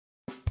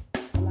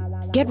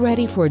Get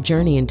ready for a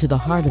journey into the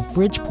heart of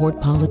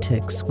Bridgeport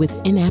politics with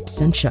In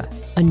Absentia,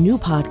 a new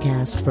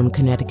podcast from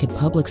Connecticut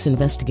Public's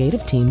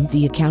investigative team,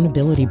 The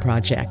Accountability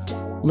Project.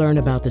 Learn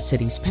about the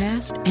city's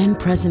past and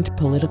present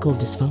political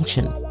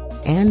dysfunction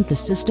and the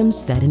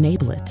systems that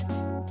enable it.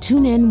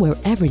 Tune in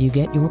wherever you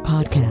get your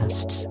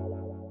podcasts.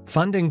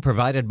 Funding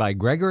provided by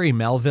Gregory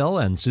Melville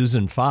and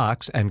Susan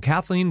Fox and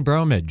Kathleen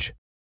Bromage.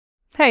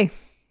 Hey,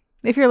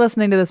 if you're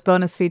listening to this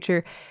bonus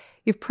feature,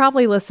 you've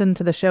probably listened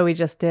to the show we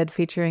just did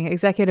featuring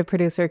executive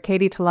producer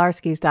Katie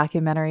Tolarski's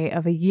documentary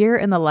of a year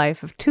in the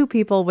life of two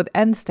people with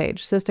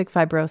end-stage cystic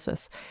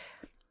fibrosis.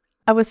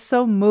 I was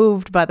so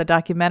moved by the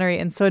documentary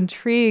and so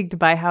intrigued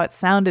by how it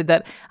sounded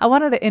that I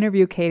wanted to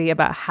interview Katie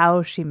about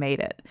how she made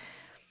it.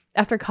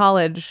 After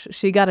college,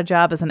 she got a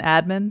job as an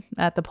admin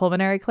at the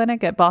pulmonary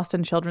clinic at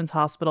Boston Children's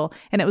Hospital,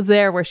 and it was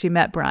there where she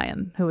met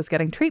Brian, who was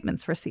getting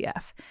treatments for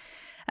CF.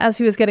 As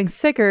he was getting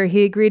sicker,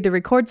 he agreed to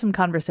record some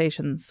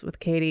conversations with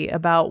Katie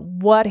about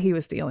what he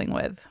was dealing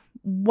with.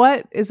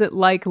 What is it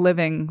like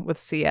living with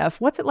CF?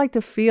 What's it like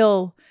to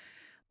feel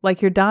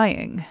like you're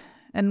dying?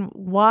 And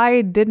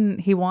why didn't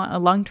he want a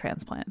lung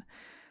transplant?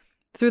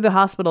 Through the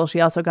hospital, she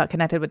also got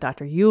connected with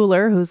Dr.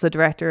 Euler, who's the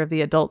director of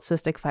the adult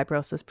cystic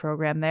fibrosis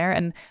program there,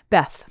 and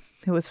Beth,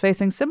 who was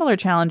facing similar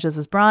challenges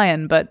as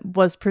Brian, but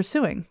was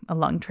pursuing a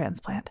lung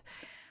transplant.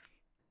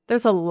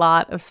 There's a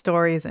lot of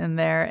stories in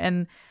there,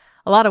 and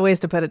a lot of ways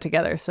to put it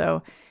together.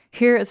 So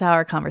here is how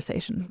our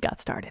conversation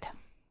got started.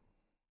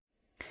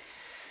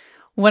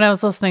 When I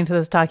was listening to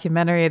this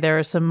documentary, there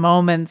were some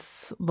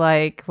moments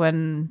like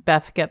when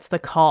Beth gets the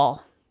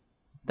call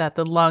that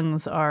the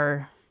lungs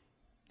are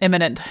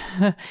imminent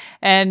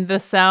and the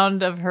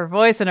sound of her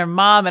voice and her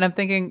mom. And I'm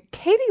thinking,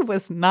 Katie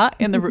was not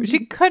in the room.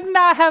 She could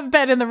not have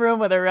been in the room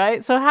with her,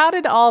 right? So how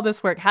did all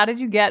this work? How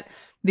did you get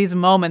these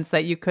moments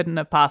that you couldn't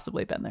have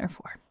possibly been there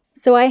for?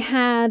 So I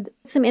had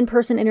some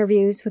in-person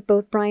interviews with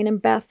both Brian and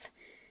Beth.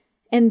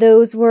 And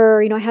those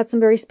were, I had some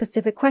very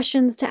specific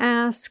questions to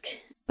ask.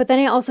 But then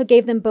I also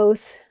gave them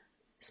both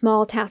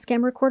small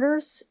Tascam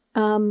recorders.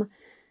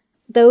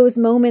 Those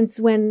moments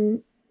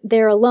when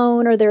they're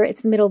alone or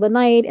it's the middle of the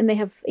night and they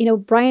have,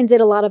 Brian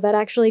did a lot of that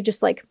actually,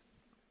 just like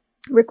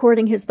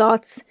recording his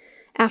thoughts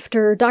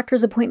after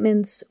doctor's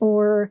appointments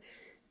or,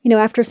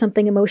 after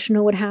something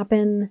emotional would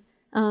happen.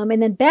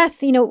 And then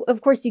Beth,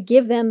 of course you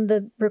give them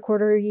the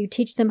recorder, you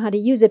teach them how to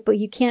use it, but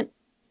you can't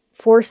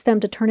force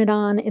them to turn it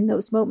on in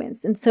those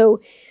moments. And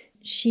so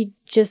she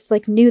just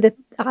knew that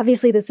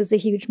obviously this is a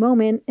huge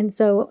moment. And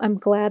so I'm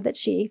glad that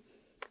she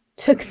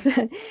took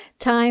the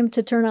time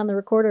to turn on the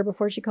recorder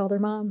before she called her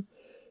mom.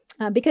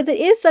 Because it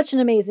is such an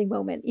amazing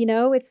moment,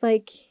 it's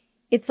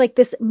like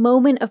this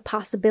moment of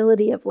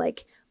possibility of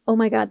oh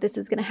my God, this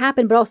is going to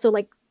happen, but also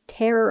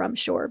terror, I'm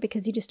sure,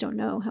 because you just don't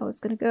know how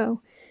it's going to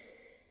go.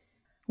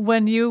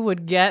 When you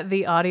would get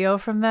the audio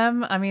from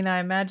them, I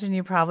imagine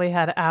you probably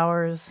had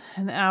hours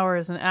and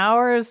hours and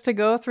hours to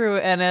go through.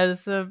 And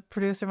as a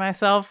producer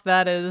myself,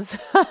 that is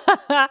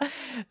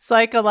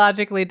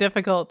psychologically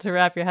difficult to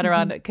wrap your head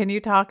around. Can you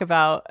talk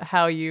about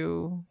how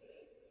you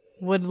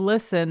would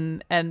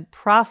listen and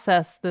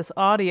process this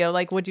audio?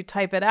 Would you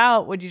type it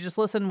out? Would you just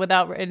listen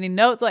without any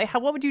notes?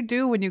 What would you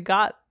do when you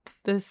got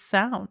the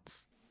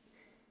sounds?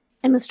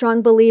 I'm a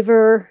strong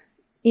believer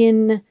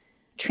in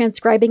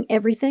transcribing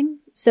everything.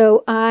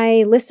 So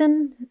I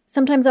listen.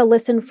 Sometimes I'll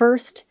listen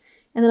first,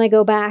 and then I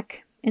go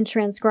back and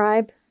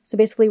transcribe. So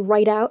basically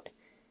write out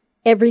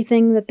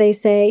everything that they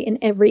say in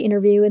every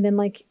interview, and then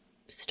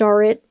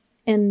star it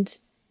and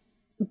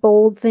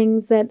bold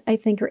things that I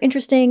think are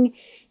interesting.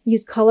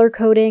 Use color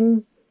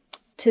coding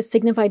to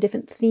signify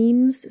different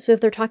themes. So if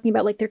they're talking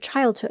about their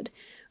childhood,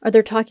 or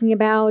they're talking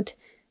about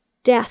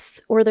death,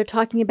 or they're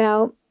talking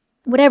about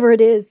whatever it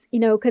is,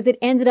 because it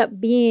ended up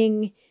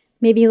being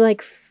maybe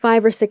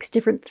 5 or 6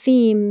 different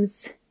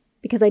themes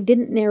because I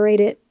didn't narrate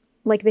it.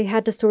 They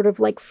had to sort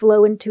of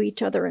flow into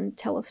each other and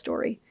tell a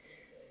story.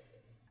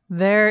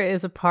 There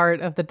is a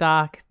part of the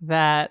doc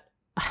that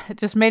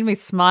just made me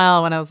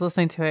smile when I was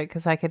listening to it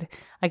because I could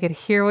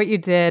hear what you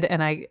did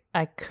and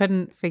I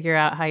couldn't figure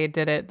out how you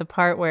did it. The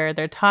part where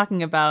they're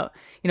talking about,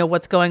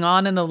 what's going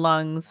on in the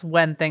lungs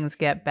when things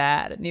get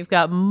bad. And you've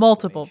got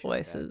multiple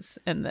voices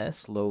in this.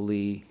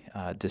 Slowly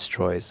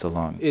destroys the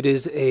lung. It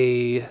is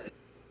a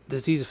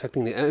disease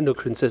affecting the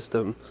endocrine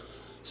system.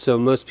 So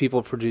most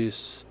people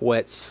produce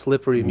wet,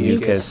 slippery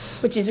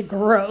mucus. Which is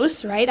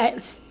gross, right?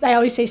 I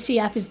always say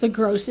CF is the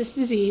grossest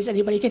disease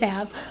anybody could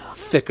have.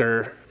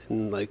 Thicker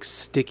and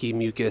sticky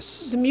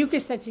mucus. The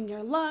mucus that's in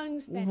your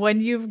lungs.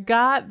 When you've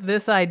got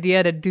this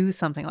idea to do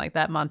something like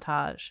that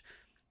montage,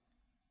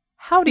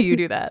 how do you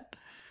do that?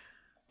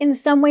 In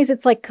some ways,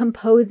 it's like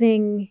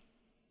composing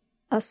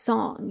a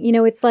song.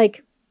 It's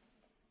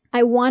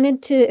I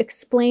wanted to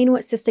explain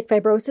what cystic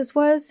fibrosis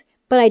was,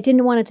 but I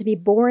didn't want it to be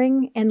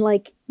boring and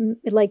like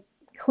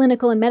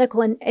clinical and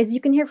medical. And as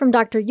you can hear from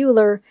Dr.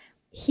 Euler,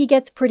 he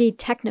gets pretty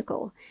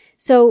technical.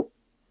 So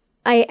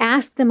I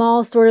asked them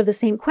all sort of the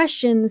same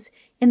questions,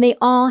 and they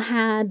all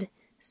had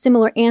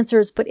similar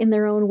answers, but in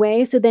their own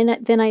way. So then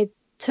I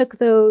took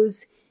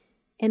those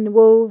and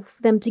wove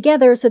them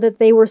together so that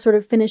they were sort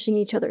of finishing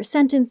each other's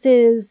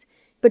sentences,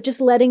 but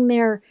just letting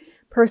their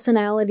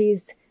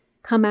personalities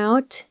come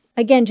out.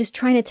 Again, just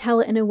trying to tell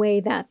it in a way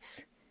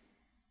that's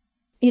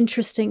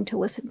interesting to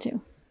listen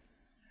to.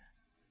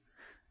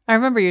 I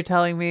remember you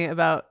telling me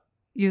about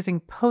using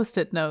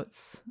Post-it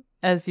notes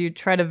as you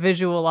try to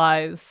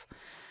visualize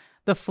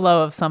the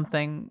flow of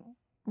something.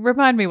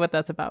 Remind me what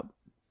that's about.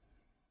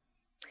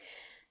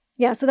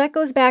 Yeah, so that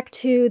goes back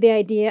to the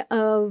idea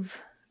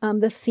of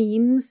the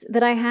themes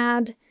that I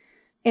had.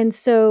 And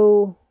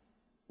so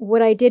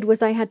what I did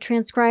was I had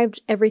transcribed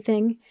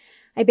everything.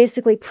 I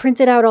basically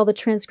printed out all the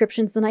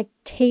transcriptions and I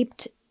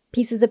taped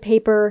pieces of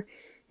paper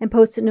and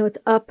Post-it notes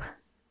up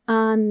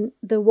on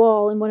the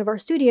wall in one of our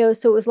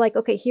studios. So it was like,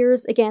 okay,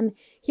 here's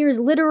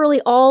literally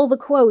all the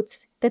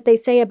quotes that they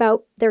say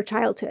about their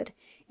childhood.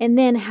 And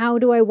then how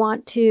do I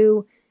want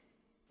to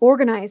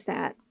organize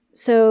that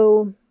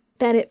so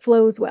that it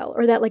flows well,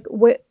 or that like,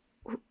 what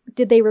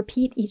did they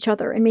repeat each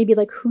other, and maybe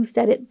like who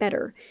said it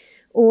better,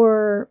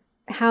 or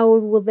how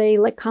will they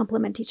like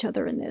complement each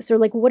other in this, or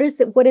like what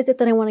is it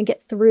that I want to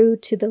get through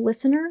to the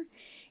listener,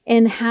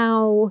 and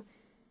how,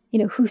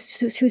 who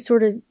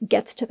sort of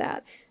gets to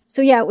that.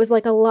 So yeah, it was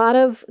like a lot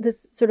of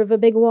this, sort of a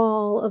big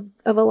wall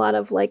of a lot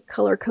of like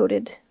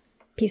color-coded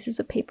pieces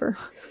of paper.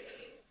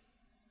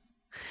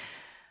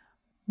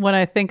 When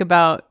I think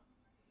about,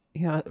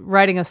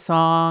 writing a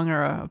song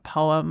or a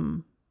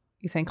poem,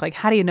 you think like,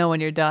 how do you know when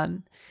you're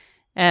done?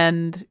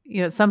 And,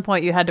 at some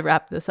point you had to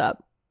wrap this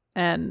up.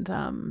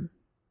 And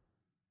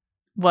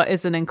what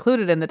isn't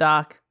included in the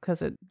doc, because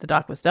the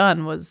doc was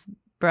done, was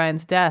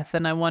Brian's death.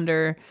 And I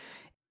wonder,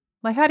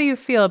 like, how do you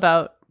feel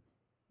about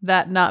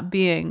that not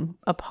being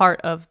a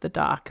part of the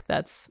doc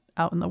that's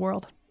out in the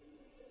world?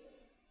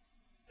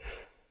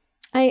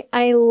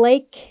 I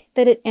like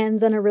that it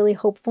ends on a really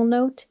hopeful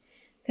note,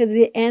 because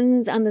it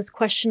ends on this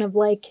question of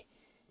like,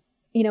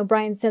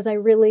 Brian says, I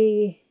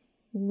really,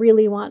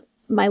 really want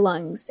my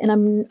lungs,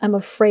 and I'm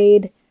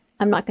afraid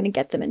I'm not going to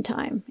get them in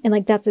time. And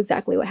like, that's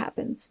exactly what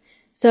happens.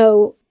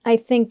 So I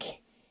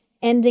think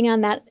ending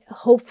on that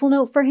hopeful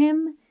note for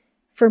him,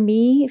 for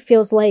me,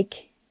 feels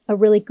like a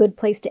really good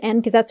place to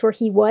end, because that's where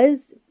he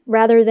was,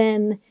 rather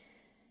than,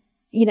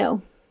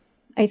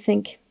 I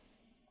think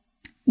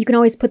you can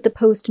always put the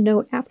post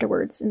note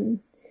afterwards and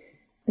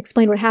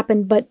explain what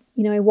happened. But,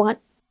 I want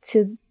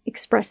to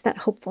express that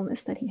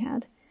hopefulness that he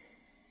had.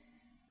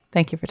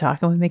 Thank you for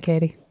talking with me,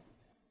 Katie.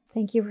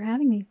 Thank you for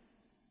having me.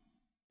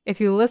 If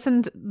you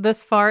listened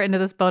this far into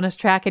this bonus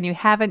track and you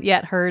haven't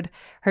yet heard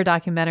her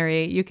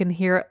documentary, you can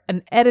hear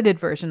an edited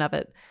version of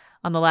it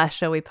on the last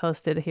show we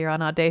posted here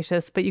on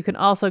Audacious. But you can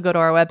also go to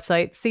our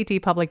website,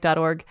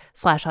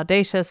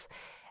 ctpublic.org/audacious.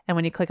 And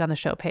when you click on the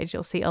show page,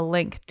 you'll see a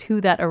link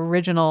to that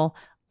original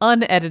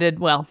unedited,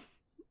 well,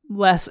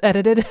 less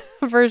edited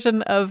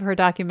version of her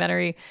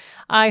documentary.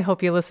 I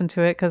hope you listen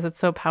to it because it's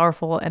so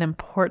powerful and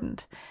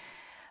important.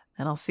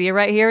 And I'll see you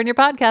right here in your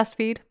podcast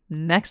feed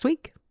next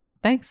week.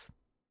 Thanks.